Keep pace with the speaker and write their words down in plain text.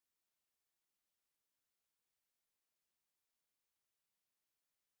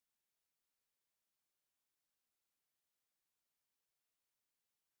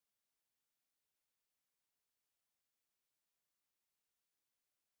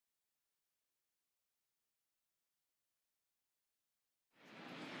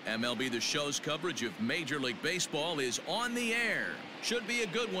MLB The Show's coverage of Major League Baseball is on the air. Should be a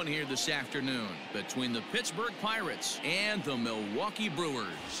good one here this afternoon between the Pittsburgh Pirates and the Milwaukee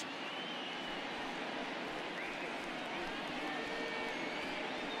Brewers.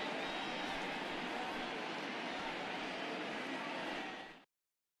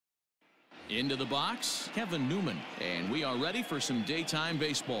 Into the box, Kevin Newman, and we are ready for some daytime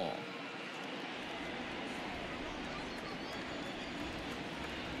baseball.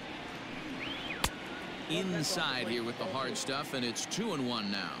 Inside here with the hard stuff, and it's 2-1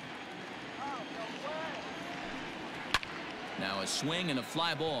 now. Now a swing and a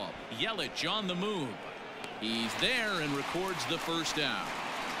fly ball. Yelich on the move. He's there and records the first out.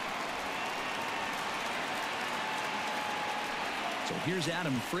 So here's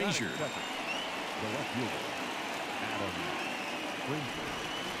Adam Frazier. The left fielder, Adam Frazier.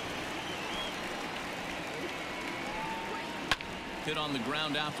 Hit on the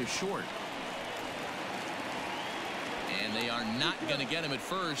ground out to short. And they are not going to get him at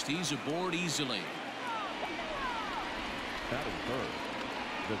first. He's aboard easily. Batting third,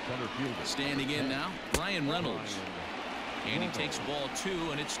 the center fielder. Standing in now, Brian Reynolds. And he takes ball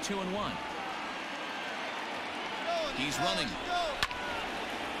 2, and it's 2-1. He's running.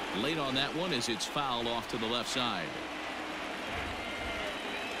 Late on that one as it's fouled off to the left side.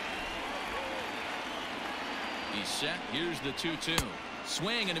 He's set. Here's the 2-2.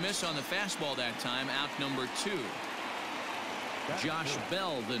 Swing and a miss on the fastball that time. Out number 2. Josh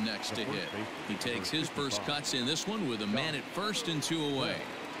Bell the next to hit. He takes his first cuts in this one with a man at first and 2 away.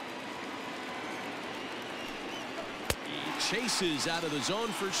 He chases out of the zone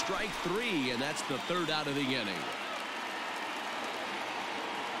for strike 3, and that's the 3rd out of the inning.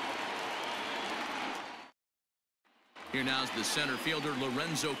 Here now's the center fielder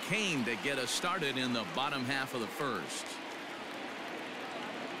Lorenzo Cain to get us started in the bottom half of the first.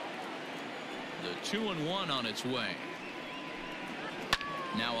 The 2-1 on its way.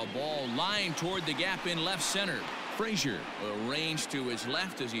 Now a ball lined toward the gap in left center. Frazier arranged to his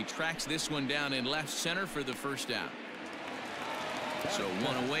left as he tracks this one down in left center for the first out. So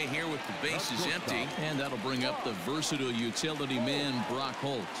 1 away here with the bases empty, and that'll bring up the versatile utility man Brock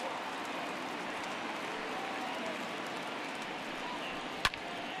Holt.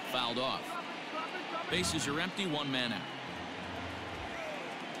 Fouled off. Bases are empty, 1 man out.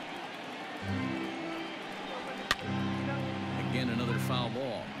 Again, another foul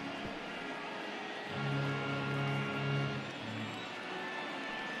ball.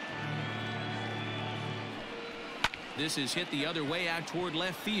 This is hit the other way out toward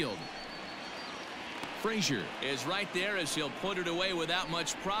left field. Frazier is right there as he'll put it away without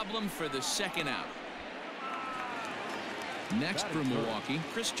much problem for the 2nd out. Next for Milwaukee,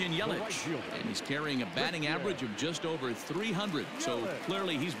 Christian Yelich, and he's carrying a batting average of just over 300, so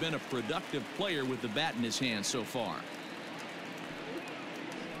clearly he's been a productive player with the bat in his hand so far.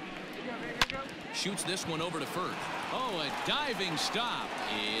 Shoots this one over to first. Oh, a diving stop.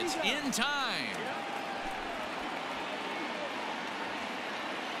 It's in time.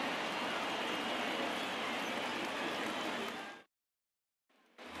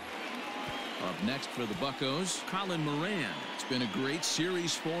 Up next for the Buccos, Colin Moran. It's been a great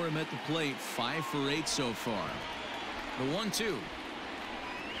series for him at the plate. 5 for 8 so far. The 1-2.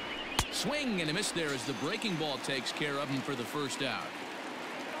 Swing and a miss there as the breaking ball takes care of him for the first out.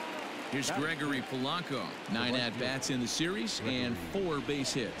 Here's Gregory Polanco. 9 at-bats in the series and 4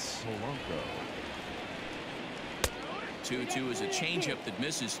 base hits. 2-2 is a changeup that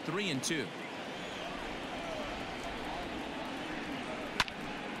misses. 3-2.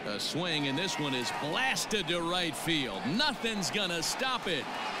 A swing, and this one is blasted to right field. Nothing's gonna stop it.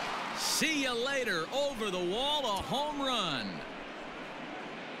 See you later. Over the wall, a home run.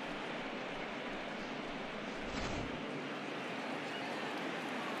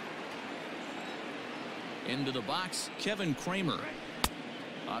 Into the box, Kevin Kramer.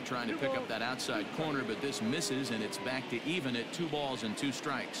 Trying to pick up that outside corner, but this misses, and it's back to even at 2 balls and 2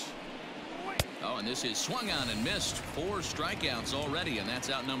 strikes. Oh, and this is swung on and missed. 4 strikeouts already, and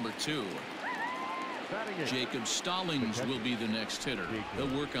that's out number 2. Jacob Stallings will be the next hitter. They'll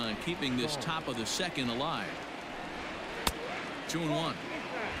work on keeping this top of the 2nd alive. 2-1.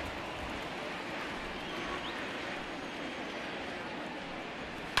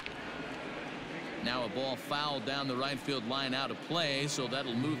 Now a ball fouled down the right field line out of play, so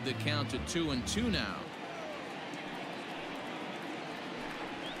that'll move the count to 2-2 now.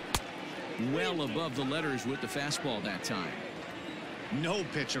 Well above the letters with the fastball that time. No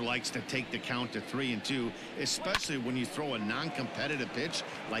pitcher likes to take the count to 3-2, especially when you throw a non-competitive pitch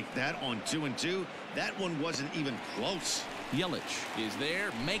like that on 2-2. That one wasn't even close. Yelich is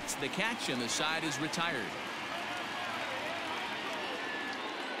there, makes the catch, and the side is retired.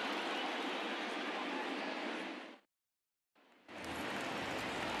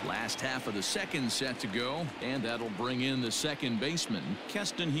 Last half of the second set to go, and that'll bring in the second baseman,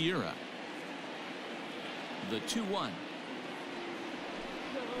 Keston Hiura. The 2-1.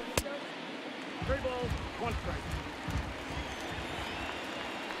 3 balls, 1 strike.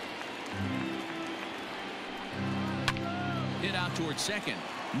 Hit out towards second.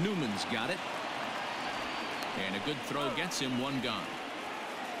 Newman's got it. And a good throw gets him 1 gone.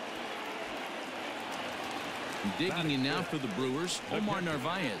 Digging in now for the Brewers, Omar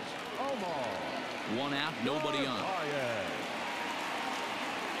Narvaez. 1 out, nobody on.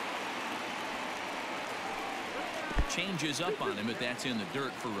 Changes up on him, but that's in the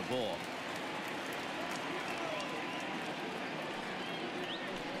dirt for a ball.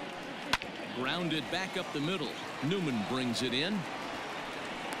 Grounded back up the middle. Newman brings it in.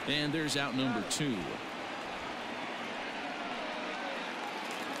 And there's out number 2.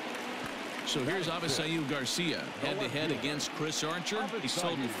 So here's Avisail Garcia head-to-head against Chris Archer. He's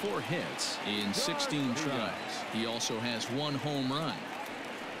totaled 4 hits in 16 tries. He also has 1 home run.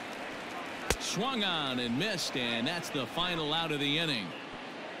 Swung on and missed, and that's the final out of the inning.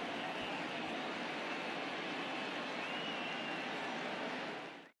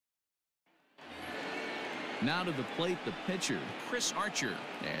 Now to the plate, the pitcher, Chris Archer,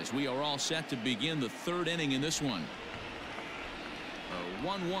 as we are all set to begin the 3rd inning in this one. A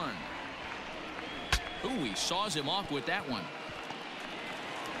 1-1. Ooh, he saws him off with that one.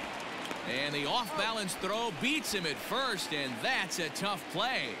 And the off-balance throw beats him at first, and that's a tough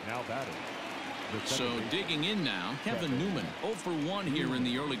play. Now batting. So digging in now, Kevin Newman, 0 for 1 here in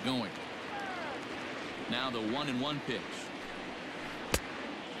the early going. Now the 1-1 pitch.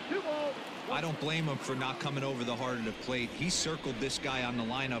 2 balls. I don't blame him for not coming over the heart of the plate. He circled this guy on the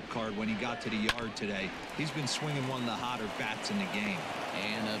lineup card when he got to the yard today. He's been swinging one of the hotter bats in the game.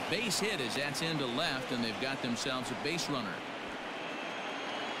 And a base hit as that's into left, and they've got themselves a base runner.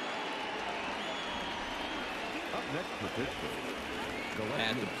 Up next for Pittsburgh.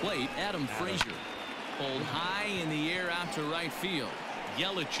 At the plate, Adam Frazier. Pulled high in the air out to right field.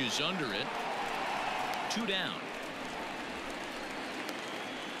 Yelich is under it. 2 down.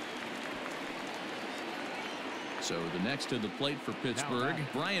 So the next to the plate for Pittsburgh,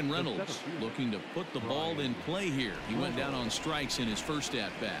 Brian Reynolds, looking to put the ball in play here. He went down on strikes in his first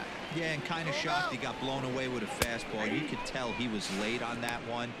at-bat. Yeah, and kind of shocked he got blown away with a fastball. You could tell he was late on that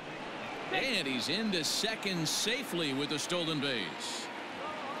one. And he's into second safely with a stolen base.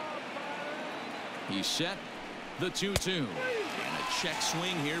 He's set. The 2-2. And a check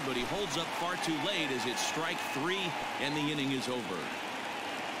swing here, but he holds up far too late as it's strike 3, and the inning is over.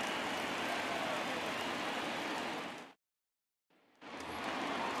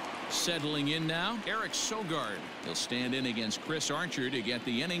 Settling in now, Eric Sogard. He'll stand in against Chris Archer to get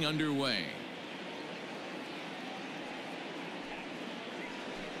the inning underway.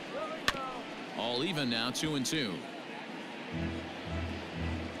 All even now, 2-2.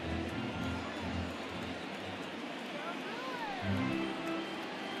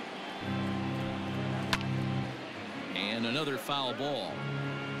 And another foul ball.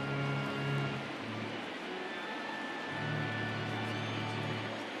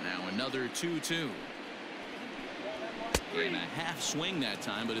 Another 2-2. And a half swing that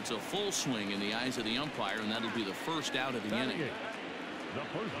time, but it's a full swing in the eyes of the umpire, and that'll be the first out of the inning.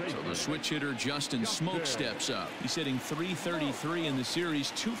 So the switch hitter Justin Smoke steps up. He's hitting .333 in the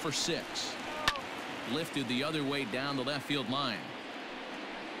series, 2 for 6. Lifted the other way down the left field line.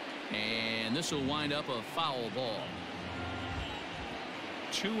 And this will wind up a foul ball.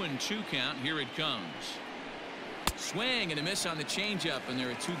 2-2 count. Here it comes. Swing and a miss on the changeup, and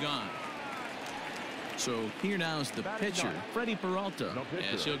there are 2 gone. So here now is the pitcher, Freddie Peralta,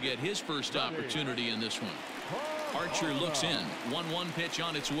 as he'll get his first opportunity in this one. Archer looks in. 1-1 pitch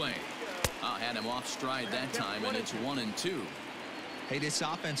on its way. Had him off stride that time, and it's 1-2. Hey, this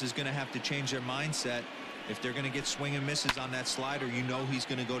offense is going to have to change their mindset. If they're going to get swing and misses on that slider, you know he's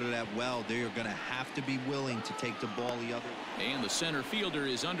going to go to that well. They are going to have to be willing to take the ball the other way. And the center fielder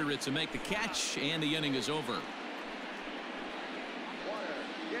is under it to make the catch, and the inning is over.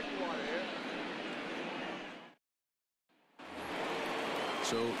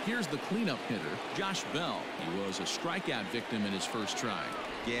 So here's the cleanup hitter, Josh Bell. He was a strikeout victim in his first try.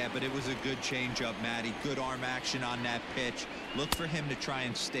 Yeah, but it was a good changeup, Matty. Good arm action on that pitch. Look for him to try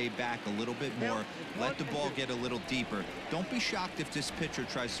and stay back a little bit more. Let the ball get a little deeper. Don't be shocked if this pitcher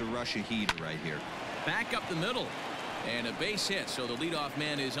tries to rush a heater right here. Back up the middle. And a base hit, so the leadoff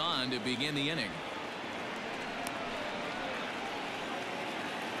man is on to begin the inning.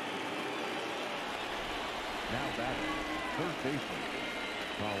 batting, third baseman,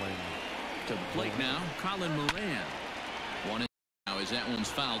 Colin. To the plate now, Colin Moran. 1-0 now as that one's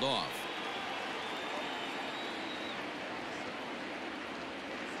fouled off.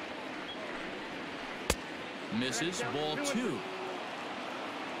 Misses, ball 2.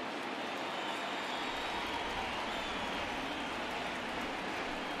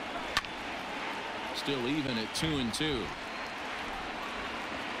 Still even at 2-2.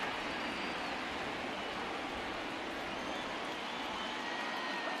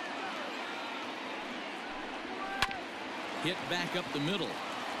 Hit back up the middle.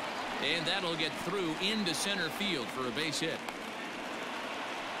 And that'll get through into center field for a base hit.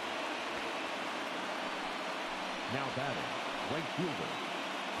 Now batting, right fielder,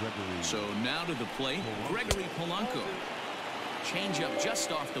 Gregory. So now to the plate, Gregory Polanco. Changeup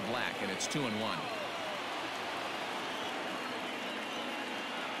just off the black, and it's 2-1.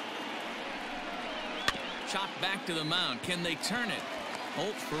 Chopped back to the mound. Can they turn it?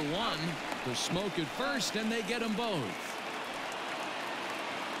 Hope for one. The smoke at first, and they get them both.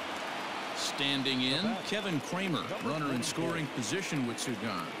 Standing in, Kevin Kramer, runner in scoring position with 2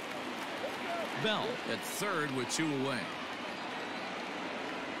 gone. Bell at third with 2 away.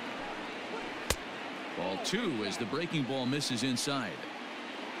 Ball 2 as the breaking ball misses inside.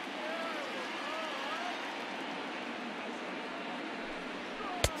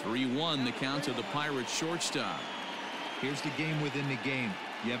 (3-1) the count to the Pirates shortstop. Here's the game within the game.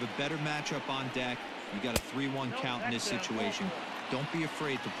 You have a better matchup on deck. You got a 3-1 count in this situation. Don't be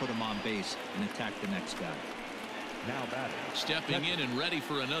afraid to put him on base and attack the next guy. Now batting. Stepping in and ready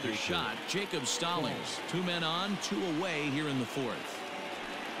for another shot, Jacob Stallings. 2 men on, 2 away here in the 4th.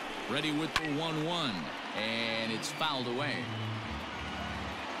 Ready with the 1-1, and it's fouled away.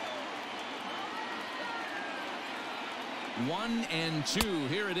 One and 2.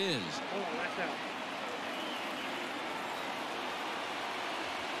 Here it is.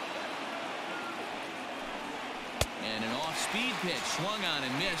 And an off-speed pitch swung on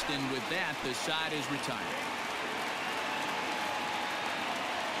and missed, and with that, the side is retired.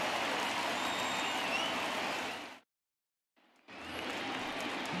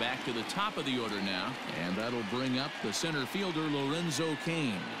 Back to the top of the order now, and that'll bring up the center fielder Lorenzo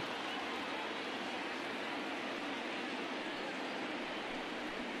Cain.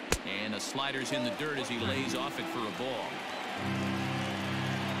 And a slider's in the dirt as he lays off it for a ball.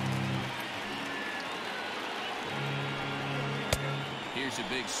 Here's a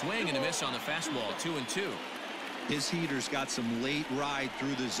big swing and a miss on the fastball. 2-2. His heater's got some late ride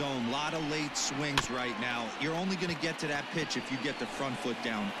through the zone. A lot of late swings right now. You're only going to get to that pitch if you get the front foot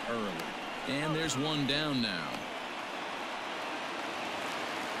down early. And there's one down now.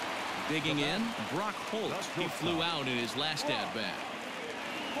 Digging in, Brock Holt. He flew out in his last at-bat.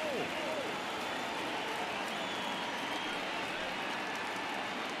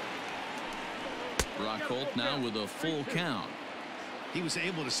 Brock Holt now with a full count. He was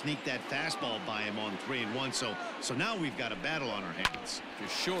able to sneak that fastball by him on 3-1, so now we've got a battle on our hands.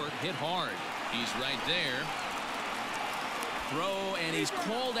 Just short, hit hard. He's right there. Throw, and he's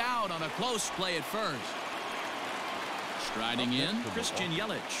called out on a close play at first. Striding in, Christian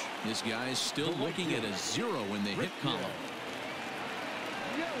Yelich. This guy's still looking at a 0 in the hit column.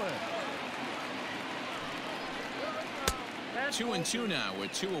 2-2 now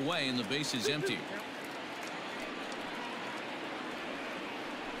with 2 away and the base is empty.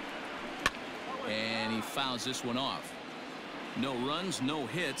 And he fouls this one off. No runs, no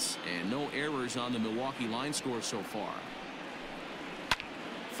hits, and no errors on the Milwaukee line score so far.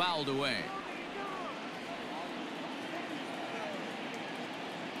 Fouled away.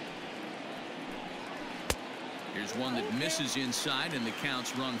 Here's one that misses inside, and the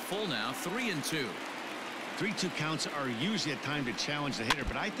counts run full now. 3-2. 3-2 counts are usually a time to challenge the hitter,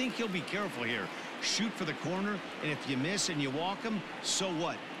 but I think he'll be careful here. Shoot for the corner, and if you miss and you walk him, so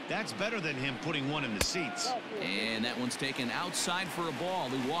what? That's better than him putting one in the seats. And that one's taken outside for a ball.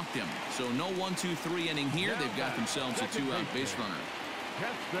 He walked him. So no 1-2-3 inning here. They've got themselves a 2-out base runner.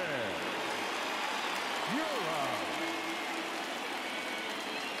 Catch there. You're out.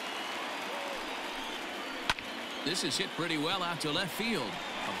 This is hit pretty well out to left field.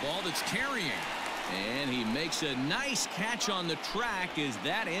 A ball that's carrying. And he makes a nice catch on the track as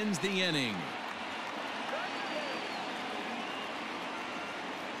that ends the inning.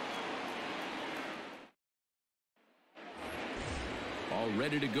 All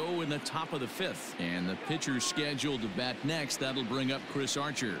ready to go in the top of the 5th. And the pitcher scheduled to bat next. That'll bring up Chris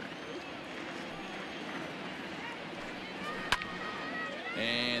Archer.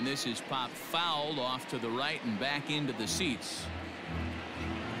 And this is popped fouled off to the right and back into the seats.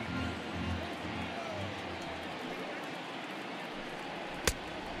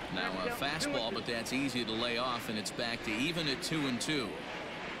 Now a fastball, but that's easy to lay off, and it's back to even at 2-2.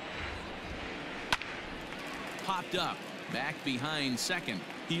 Popped up, back behind second.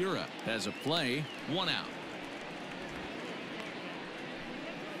 Hiura has a play, 1 out.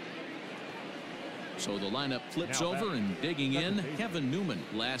 So the lineup flips over, and digging in, Kevin Newman.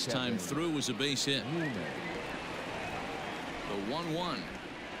 Last time through was a base hit. The 1-1.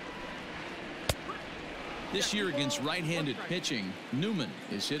 This year against right-handed pitching, Newman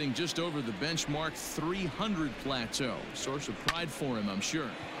is hitting just over the benchmark 300 plateau. Source of pride for him, I'm sure.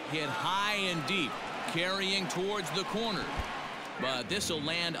 Hit high and deep, carrying towards the corner. But this will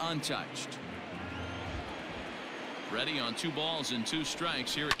land untouched. Ready on 2 balls and 2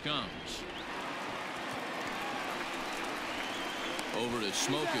 strikes. Here it comes. Over to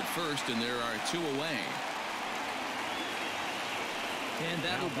Smoke at first, and there are 2 away. And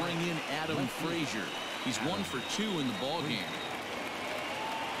that'll bring in Adam Frazier. He's 1 for 2 in the ball game.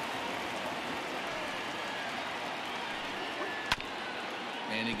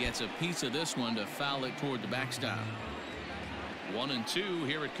 And he gets a piece of this one to foul it toward the backstop. 1-2.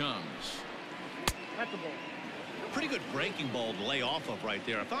 Here it comes. That's the ball. Pretty good breaking ball to lay off of right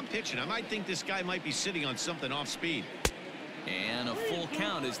there. If I'm pitching, I might think this guy might be sitting on something off speed. And a full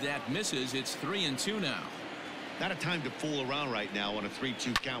count as that misses. It's 3-2 now. Not a time to fool around right now on a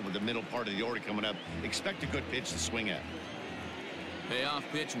 3-2 count with the middle part of the order coming up. Expect a good pitch to swing at. Payoff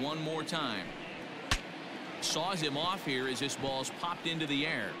pitch one more time. Saws him off here as this ball's popped into the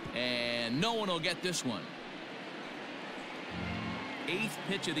air. And no one will get this one. 8th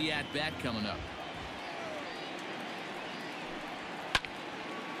pitch of the at-bat coming up.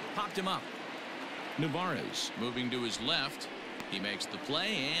 Popped him up. Navarez moving to his left. He makes the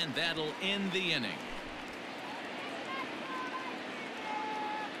play, and that'll end the inning.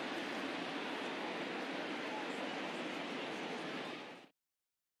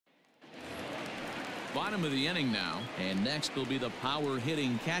 Bottom of the inning now, and next will be the power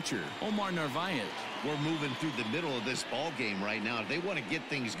hitting catcher, Omar Narvaez. We're moving through the middle of this ball game right now. If they want to get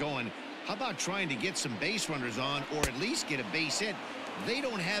things going, how about trying to get some base runners on, or at least get a base hit? They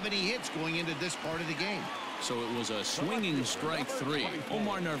don't have any hits going into this part of the game. So it was a swinging strike 3.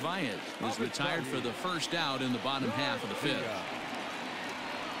 Omar Narvaez was retired for the first out in the bottom half of the 5th.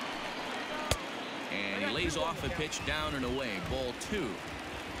 And he lays off a pitch down and away. Ball 2.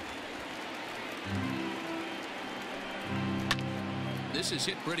 This is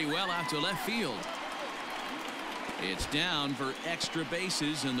hit pretty well out to left field. It's down for extra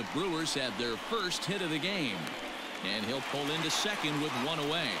bases, and the Brewers have their first hit of the game. And he'll pull into second with 1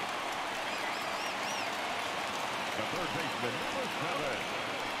 away. The third baseman, number 7,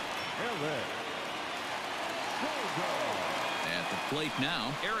 At the plate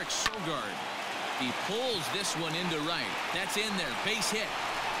now, Eric Sogard. He pulls this one into right. That's in there. Base hit.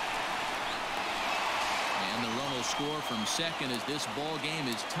 And the run will score from second as this ball game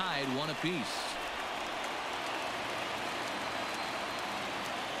is tied 1 apiece.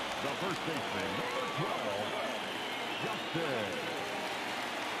 The first baseman, number 12, Justin.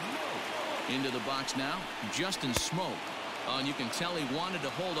 Into the box now, Justin Smoke. And you can tell he wanted to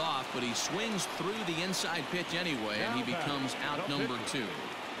hold off, but he swings through the inside pitch anyway, and he becomes out number 2.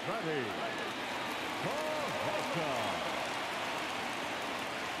 Ready.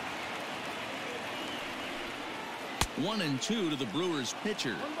 1-2 to the Brewers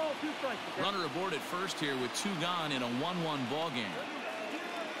pitcher. 1 ball, 2 strikes. Runner aboard at first here with 2 gone in a 1-1 ball game.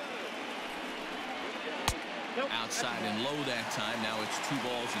 Outside and low that time. Now it's 2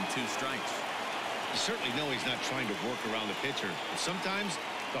 balls and 2 strikes. You certainly know he's not trying to work around the pitcher. But sometimes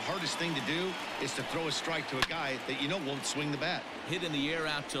the hardest thing to do is to throw a strike to a guy that you know won't swing the bat. Hit in the air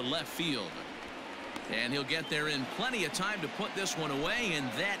out to left field. And he'll get there in plenty of time to put this one away, and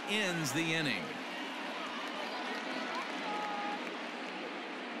that ends the inning.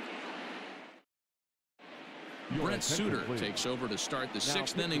 Brent Suter takes over to start the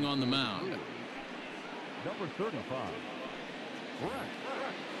 6th inning on the mound. Number 35.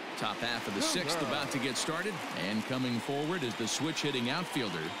 Top half of the 6th about to get started, and coming forward is the switch hitting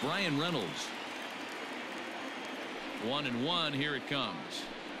outfielder Brian Reynolds. 1-1. Here it comes.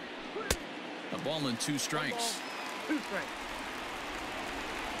 A ball and 2 strikes. 2 strikes.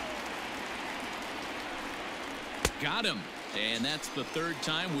 Got him. And that's the 3rd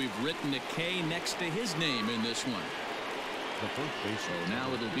time we've written a K next to his name in this one. The first baseman. So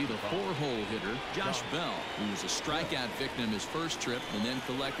now it'll be the 4-hole hitter, Josh Bell, who was a strikeout victim his first trip and then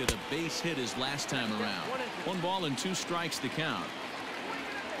collected a base hit his last time around. 1 ball and 2 strikes to count.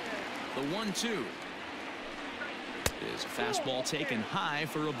 The 1-2 is a fastball taken high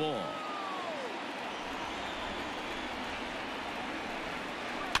for a ball.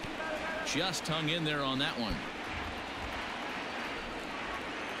 just hung in there on that one.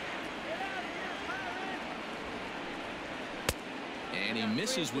 And he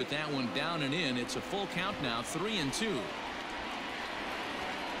misses with that one down and in. It's a full count now, 3-2.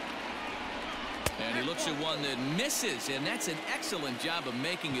 And he looks at one that misses, and that's an excellent job of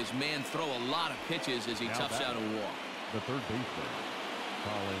making his man throw a lot of pitches as he toughs out a walk. The third baseman,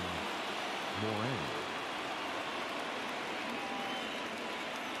 Colin Moran.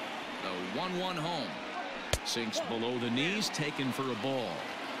 The 1-1 home. Sinks below the knees, taken for a ball.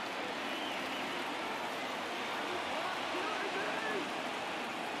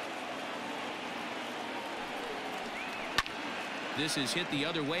 This is hit the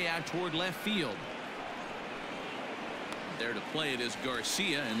other way out toward left field. There to play it is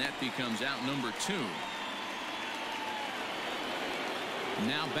Garcia, and that becomes out number 2.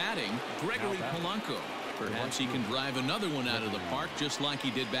 Now batting, Gregory Polanco. Perhaps he can drive another one out of the park just like he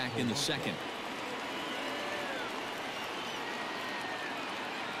did back in the second.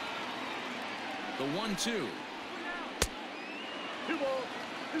 The 1-2. 2 balls,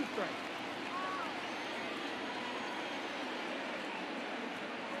 2 strikes.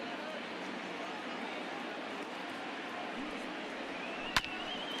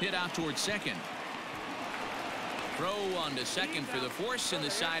 Hit out towards second. Throw on to second for the force, and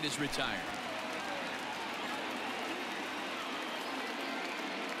the side is retired.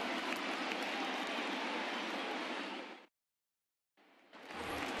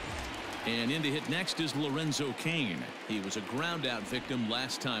 And in to hit next is Lorenzo Cain. He was a ground out victim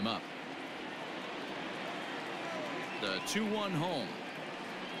last time up. The 2-1 home.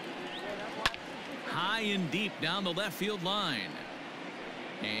 High and deep down the left field line.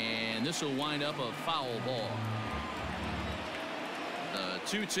 And this will wind up a foul ball. The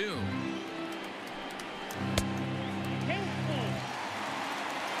 2-2.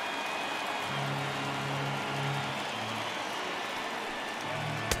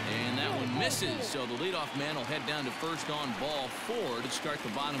 And that one misses, so the leadoff man will head down to first on ball 4 to start the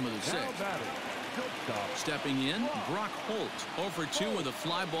bottom of the 6th. Stepping in, Brock Holt, 0-for-2 with a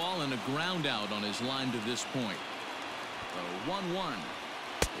fly ball and a ground out on his line to this point. The 1-1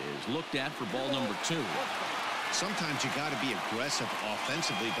 is looked at for ball number 2. Sometimes you got to be aggressive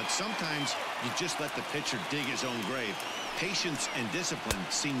offensively, but sometimes you just let the pitcher dig his own grave. Patience and discipline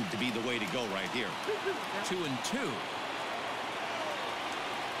seem to be the way to go right here. 2-2.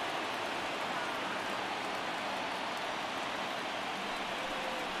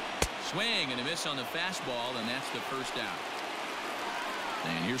 Swing and a miss on the fastball, and that's the first out.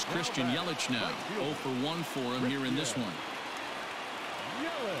 And here's Christian Yelich now. 0-for-1 for him here in this one.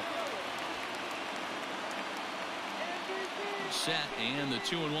 Set and the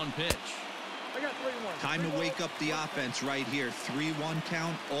 2-1 pitch. I got 3-1. Time to wake up the offense right here. 3-1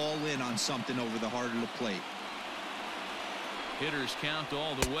 count, all in on something over the heart of the plate. Hitters count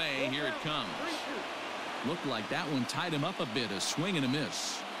all the way. Here it comes. Looked like that one tied him up a bit. A swing and a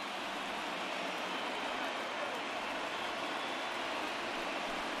miss.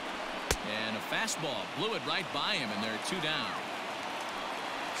 And a fastball blew it right by him, and there are 2 down.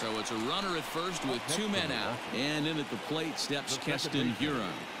 So it's a runner at first with 2 men out. And in at the plate steps Keston Hiura.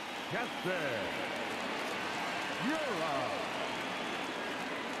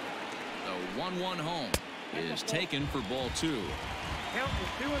 The 1-1 home is taken for ball 2. Count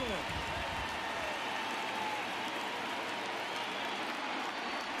is 2-1.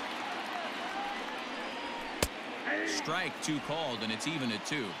 Strike 2 called, and it's even at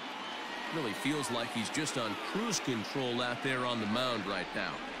 2. Really feels like he's just on cruise control out there on the mound right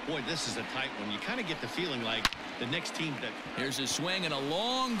now. Boy, this is a tight one. You kind of get the feeling like the next team that... Here's a swing and a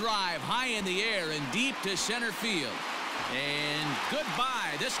long drive high in the air and deep to center field. And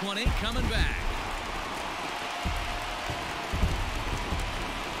goodbye. This one ain't coming back.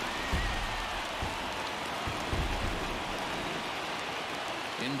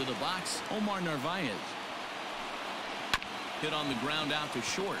 Into the box, Omar Narvaez. Hit on the ground out to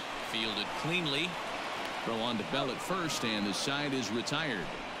short. Fielded cleanly. Throw on to Bell at first, and the side is retired.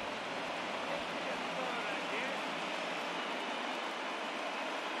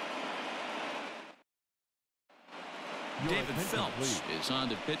 David Phelps is on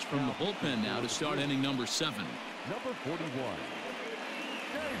to pitch from the bullpen now to start inning number 7. Number 41.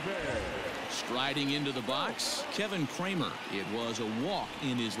 David. Striding into the box, Kevin Kramer. It was a walk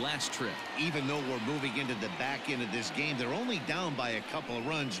in his last trip. Even though we're moving into the back end of this game, they're only down by a couple of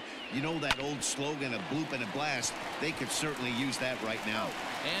runs. You know that old slogan, a bloop and a blast. They could certainly use that right now.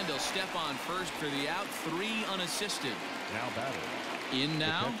 And he'll step on first for the out, 3 unassisted. Now batting. In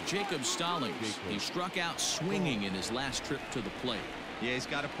now, Jacob Stallings. He struck out swinging in his last trip to the plate. Yeah, he's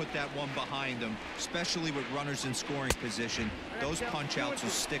got to put that one behind him, especially with runners in scoring position. Those punch outs will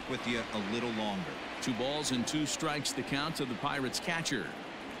stick with you a little longer. 2 balls and 2 strikes the count to the Pirates catcher.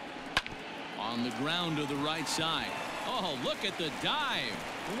 On the ground to the right side. Oh, look at the dive.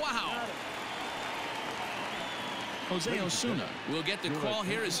 Wow. Jose Osuna will get the call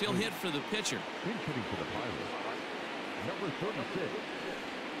here as he'll hit for the pitcher. Pinch hitting for the Pirates. Number 36,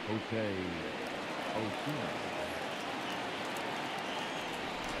 Jose Osuna.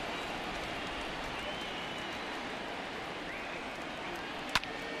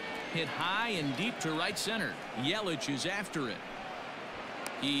 Hit high and deep to right center. Yelich is after it.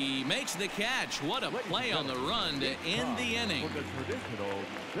 He makes the catch. What a play on the run to end the inning. For the traditional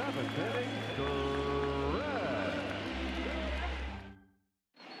 7th inning stretch.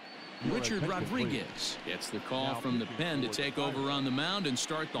 Richard Rodriguez gets the call from the pen to take over on the mound and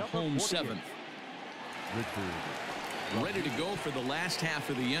start the home 7th. Ready to go for the last half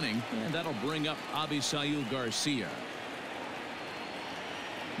of the inning, and that'll bring up Avisail Garcia.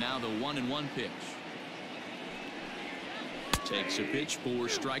 Now the 1-1 pitch. Takes a pitch for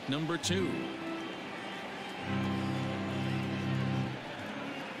strike number 2.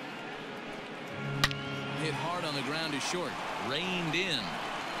 Hit hard on the ground to short. Reined in.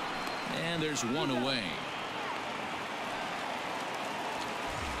 And there's one away.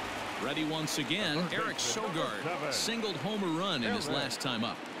 Ready once again. Eric Sogard singled home a run in his last time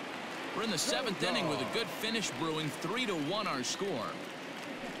up. We're in the 7th inning with a good finish brewing. 3-1 our score.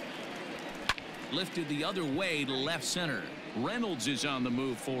 Lifted the other way to left center. Reynolds is on the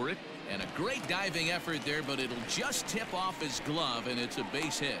move for it. And a great diving effort there, but it'll just tip off his glove, and it's a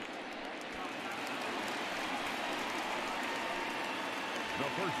base hit. The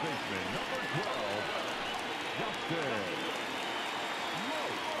first baseman, number 12,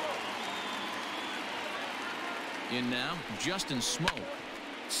 Justin. In now, Justin Smoke.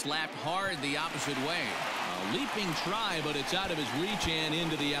 Slapped hard the opposite way. A leaping try, but it's out of his reach and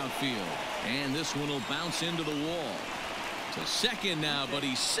into the outfield. And this one will bounce into the wall. To second now, but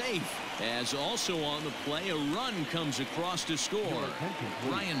he's safe. As also on the play, a run comes across to score.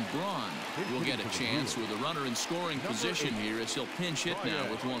 Ryan Braun will get a chance with a runner in scoring position here as he'll pinch hit now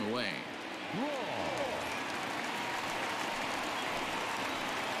with one away.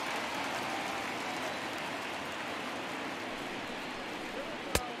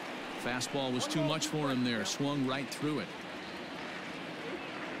 Fastball was too much for him there. Swung right through it.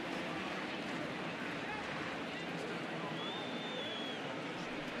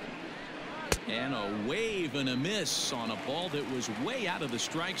 And a wave and a miss on a ball that was way out of the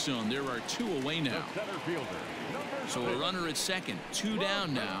strike zone. There are 2 away now. So a runner at second. 2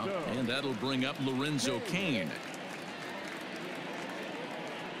 down now. And that'll bring up Lorenzo Cain.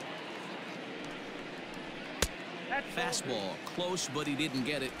 Fastball close, but he didn't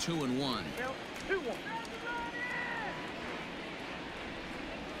get it. 2-1.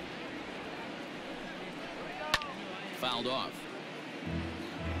 Fouled off.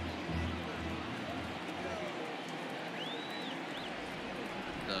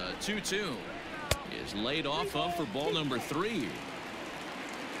 The 2-2 is laid off of for ball number 3.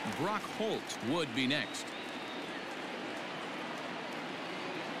 Brock Holt would be next.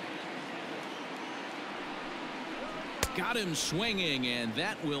 Got him swinging, and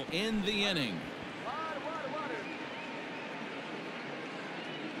that will end the inning.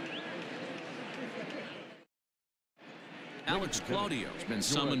 Alex Claudio has been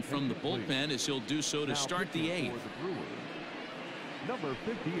summoned from the bullpen as he'll do so to start the 8th. Number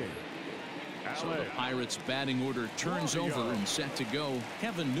 58. So the Pirates batting order turns over and set to go.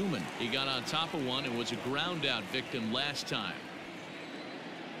 Kevin Newman, he got on top of one and was a ground out victim last time.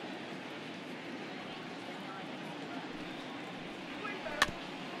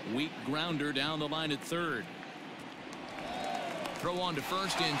 Weak grounder down the line at third. Throw on to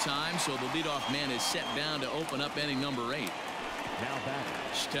first in time, so the leadoff man is set down to open up inning number 8.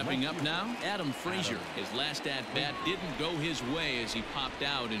 Stepping up now, Adam Frazier. His last at-bat didn't go his way as he popped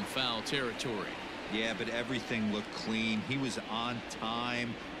out in foul territory. Yeah, but everything looked clean. He was on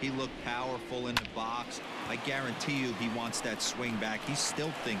time. He looked powerful in the box. I guarantee you he wants that swing back. He's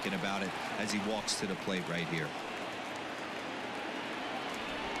still thinking about it as he walks to the plate right here.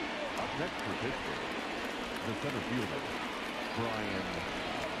 Up next for Pittsburgh, the center fielder, Brian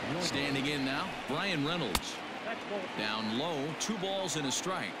Reynolds. Standing in now, Brian Reynolds. Down low, 2 balls and a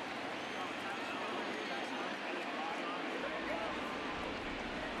strike.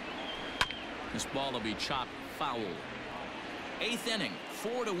 This ball will be chopped foul. 8th inning,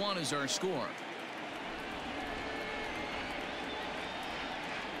 4-1 is our score.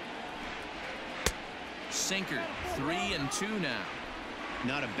 Sinker, 3-2 now.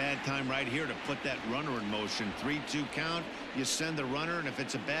 Not a bad time right here to put that runner in motion. 3-2 count. You send the runner, and if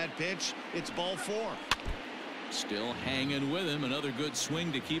it's a bad pitch, it's ball 4. Still hanging with him. Another good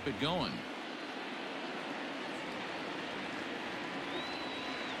swing to keep it going.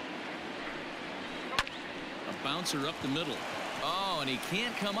 A bouncer up the middle. Oh, and he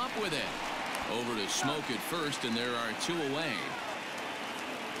can't come up with it. Over to Smoke at first, and there are 2 away.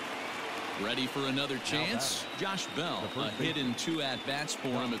 Ready for another chance? Josh Bell, a hit in 2 at-bats for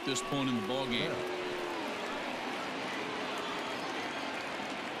him at this point in the ballgame.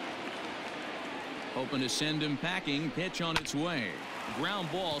 Hoping to send him packing. Pitch on its way.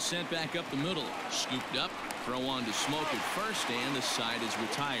 Ground ball sent back up the middle. Scooped up. Throw on to Smoke at first, and the side is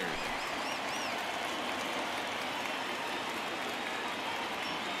retired.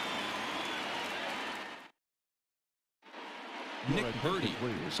 Nick Purdy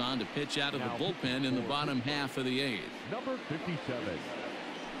is on to pitch out of the bullpen in the bottom half of the 8th. Number 57.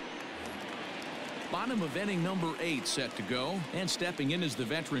 Bottom of inning number 8 set to go, and stepping in is the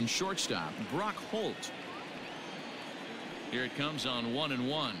veteran shortstop Brock Holt. Here it comes on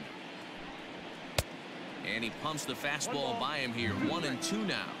 1-1. And he pumps the fastball by him here. 1-2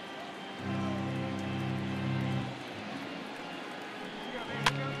 now.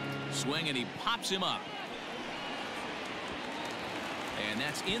 Swing, and he pops him up. And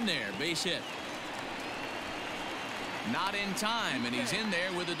that's in there. Base hit. Not in time, and he's in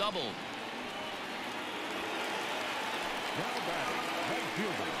there with a double. Now batting, right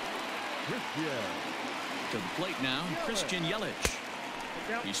fielder, Christian. To the plate now, Christian Yelich.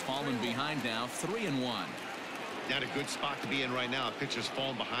 He's fallen behind now, 3-1. Not a good spot to be in right now. A pitcher's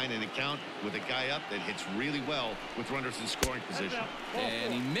fallen behind in a count with a guy up that hits really well with runners in scoring position.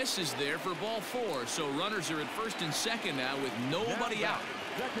 And he misses there for ball 4. So runners are at first and second now with nobody out.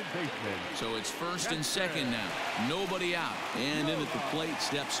 Second baseman. So it's first and second now. Nobody out. And in at the plate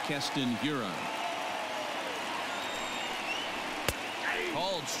steps Keston Huron.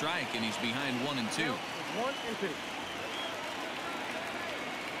 Called strike, and he's behind 1-2. 1-2.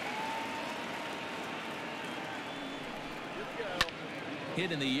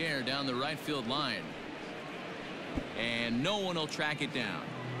 Hit in the air down the right field line. And no one will track it down.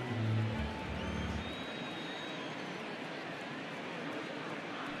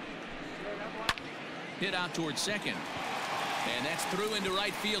 Hit out towards second. And that's through into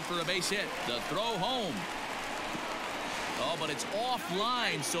right field for a base hit. The throw home. Oh, but it's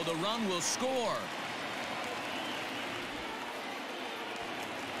offline, so the run will score.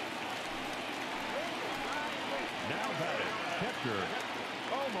 Now batting, catcher,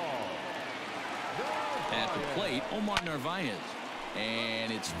 Omar. At the plate, Omar Narvaez.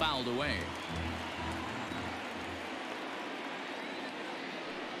 And it's fouled away.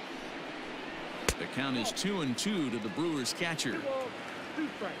 The count is 2-2 to the Brewers catcher. 2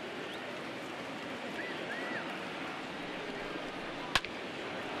 strikes.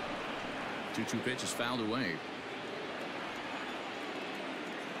 2-2 pitch is fouled away.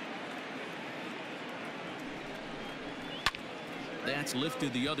 That's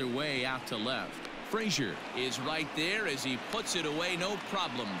lifted the other way out to left. Frazier is right there as he puts it away. No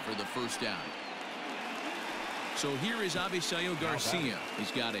problem for the first down. So here is Avisail Garcia.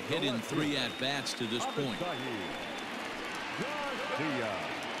 He's got a hit in 3 at-bats to this point.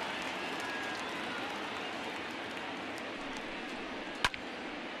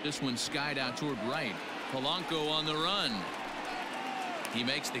 This one skied out toward right. Polanco on the run. He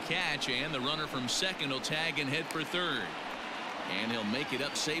makes the catch, and the runner from second will tag and head for third. And he'll make it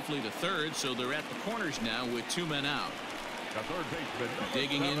up safely to third, so they're at the corners now with 2 men out. The third baseman,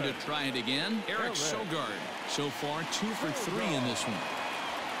 Digging in to try it again, Eric Sogard. So far 2 for 3 in this one.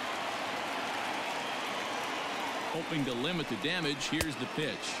 Hoping to limit the damage. Here's the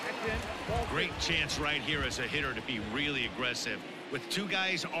pitch. Great chance right here as a hitter to be really aggressive. With 2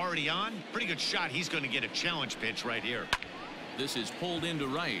 guys already on, pretty good shot. He's going to get a challenge pitch right here. This is pulled into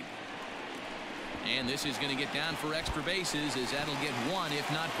right. And this is going to get down for extra bases, as that'll get 1, if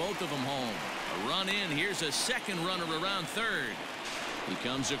not both of them, home. A run in. Here's a second runner around third. He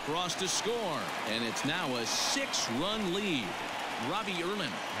comes across to score, and it's now a 6-run lead. Robbie Erlin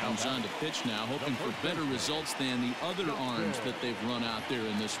comes on to pitch now, hoping for better results than the other arms that they've run out there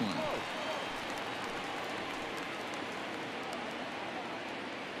in this one.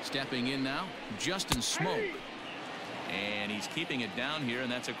 Stepping in now, Justin Smoke. And he's keeping it down here,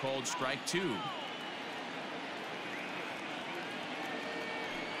 and that's a called strike 2.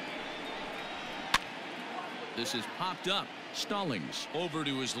 This is popped up. Stallings over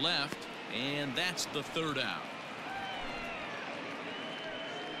to his left, and that's the third out.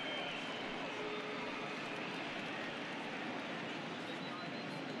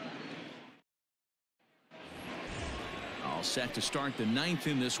 Set to start the ninth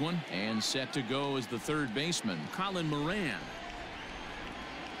in this one, and set to go as the third baseman, Colin Moran.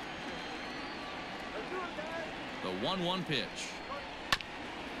 The 1-1 pitch.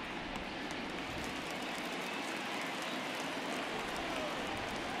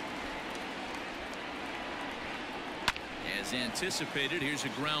 As anticipated, here's a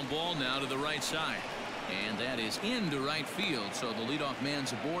ground ball now to the right side. And that is into right field, so the leadoff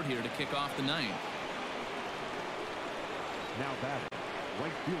man's aboard here to kick off the ninth. Now batting,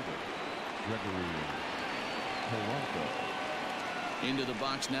 right fielder, Gregory Polanco. Into the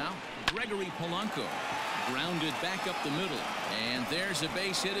box now, Gregory Polanco. Grounded back up the middle. And there's a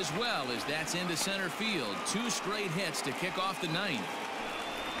base hit as well, as that's into center field. 2 straight hits to kick off the ninth.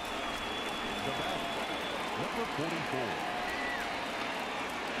 The batter, number 44.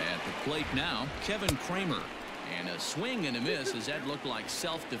 At the plate now, Kevin Kramer. And a swing and a miss, as that looked like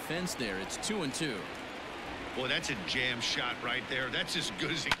self-defense there. It's 2-2. Boy, that's a jam shot right there. That's as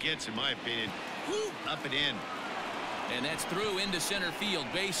good as it gets, in my opinion. Woo, up and in. And that's through into center field.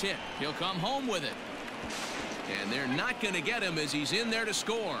 Base hit. He'll come home with it. And they're not going to get him as he's in there to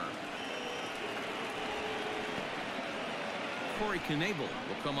score. Corey Knebel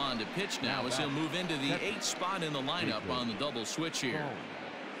will come on to pitch now as he'll move into the 8th spot in the lineup on the double switch here.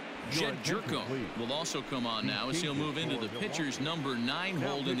 Jed Jerko will also come on now as he'll move into the pitcher's number 9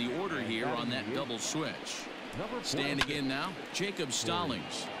 hold in the order here on that double switch. Standing in now, Jacob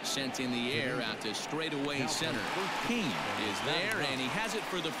Stallings sent in the air out to straightaway center. Kane is there, and he has it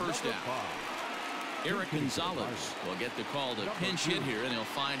for the first out. Eric Gonzalez will get the call to pinch hit here, and he'll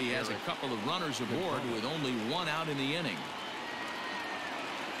find he has a couple of runners aboard with only 1 out in the inning.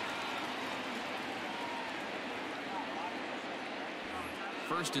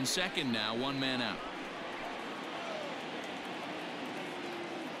 First and second now, 1 man out.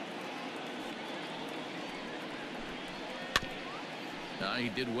 He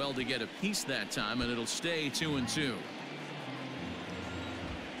did well to get a piece that time, and it'll stay 2-2.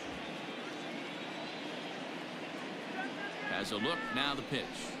 Has a look, now the pitch.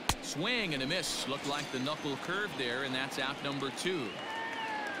 Swing and a miss. Looked like the knuckle curve there, and that's out number 2.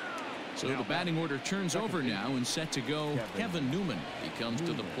 So the batting order turns over now, and set to go Kevin Newman. He comes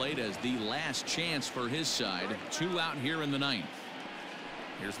to the plate as the last chance for his side. 2 out here in the ninth.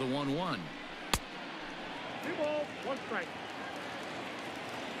 Here's the 1-1. 2 balls, 1 strike.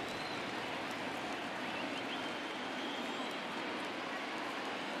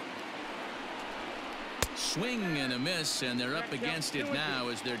 Swing and a miss, and they're up against it now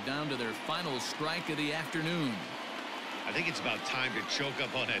as they're down to their final strike of the afternoon. I think it's about time to choke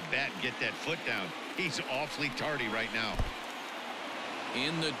up on that bat and get that foot down. He's awfully tardy right now.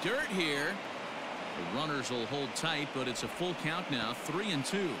 In the dirt here. The runners will hold tight, but it's a full count now,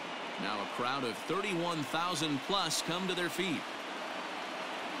 3-2. Now a crowd of 31,000 plus come to their feet.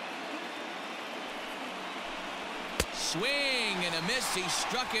 Swing and a miss. He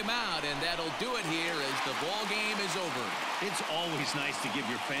struck him out, and that'll do it here as the ball game is over. It's always nice to give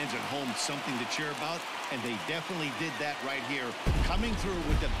your fans at home something to cheer about, and they definitely did that right here, coming through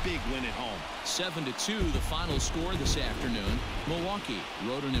with a big win at home. 7-2 the final score this afternoon. Milwaukee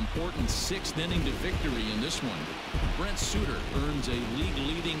rode an important 6th inning to victory in this one. Brent Suter earns a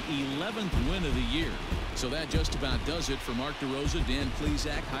league-leading 11th win of the year. So that just about does it for Mark DeRosa, Dan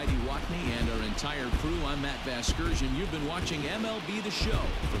Plesac, Heidi Watney, and our entire crew. I'm Matt Vasgersian. You've been watching MLB The Show.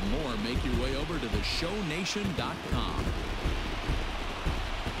 For more, make your way over to theshownation.com.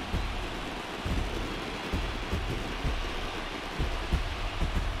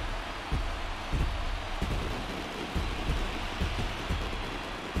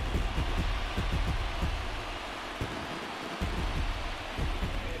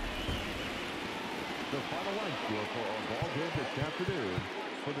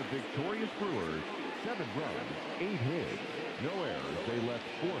 For the victorious Brewers, 7 runs, 8 hits, no errors. They left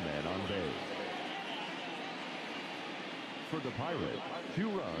 4 men on base. For the Pirates, 2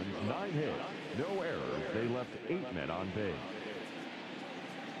 runs, 9 hits, no errors. They left 8 men on base.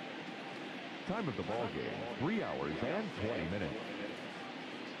 Time of the ball game, 3 hours and 20 minutes.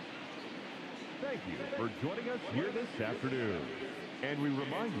 Thank you for joining us here this afternoon. And we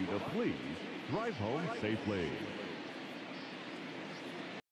remind you to please drive home safely.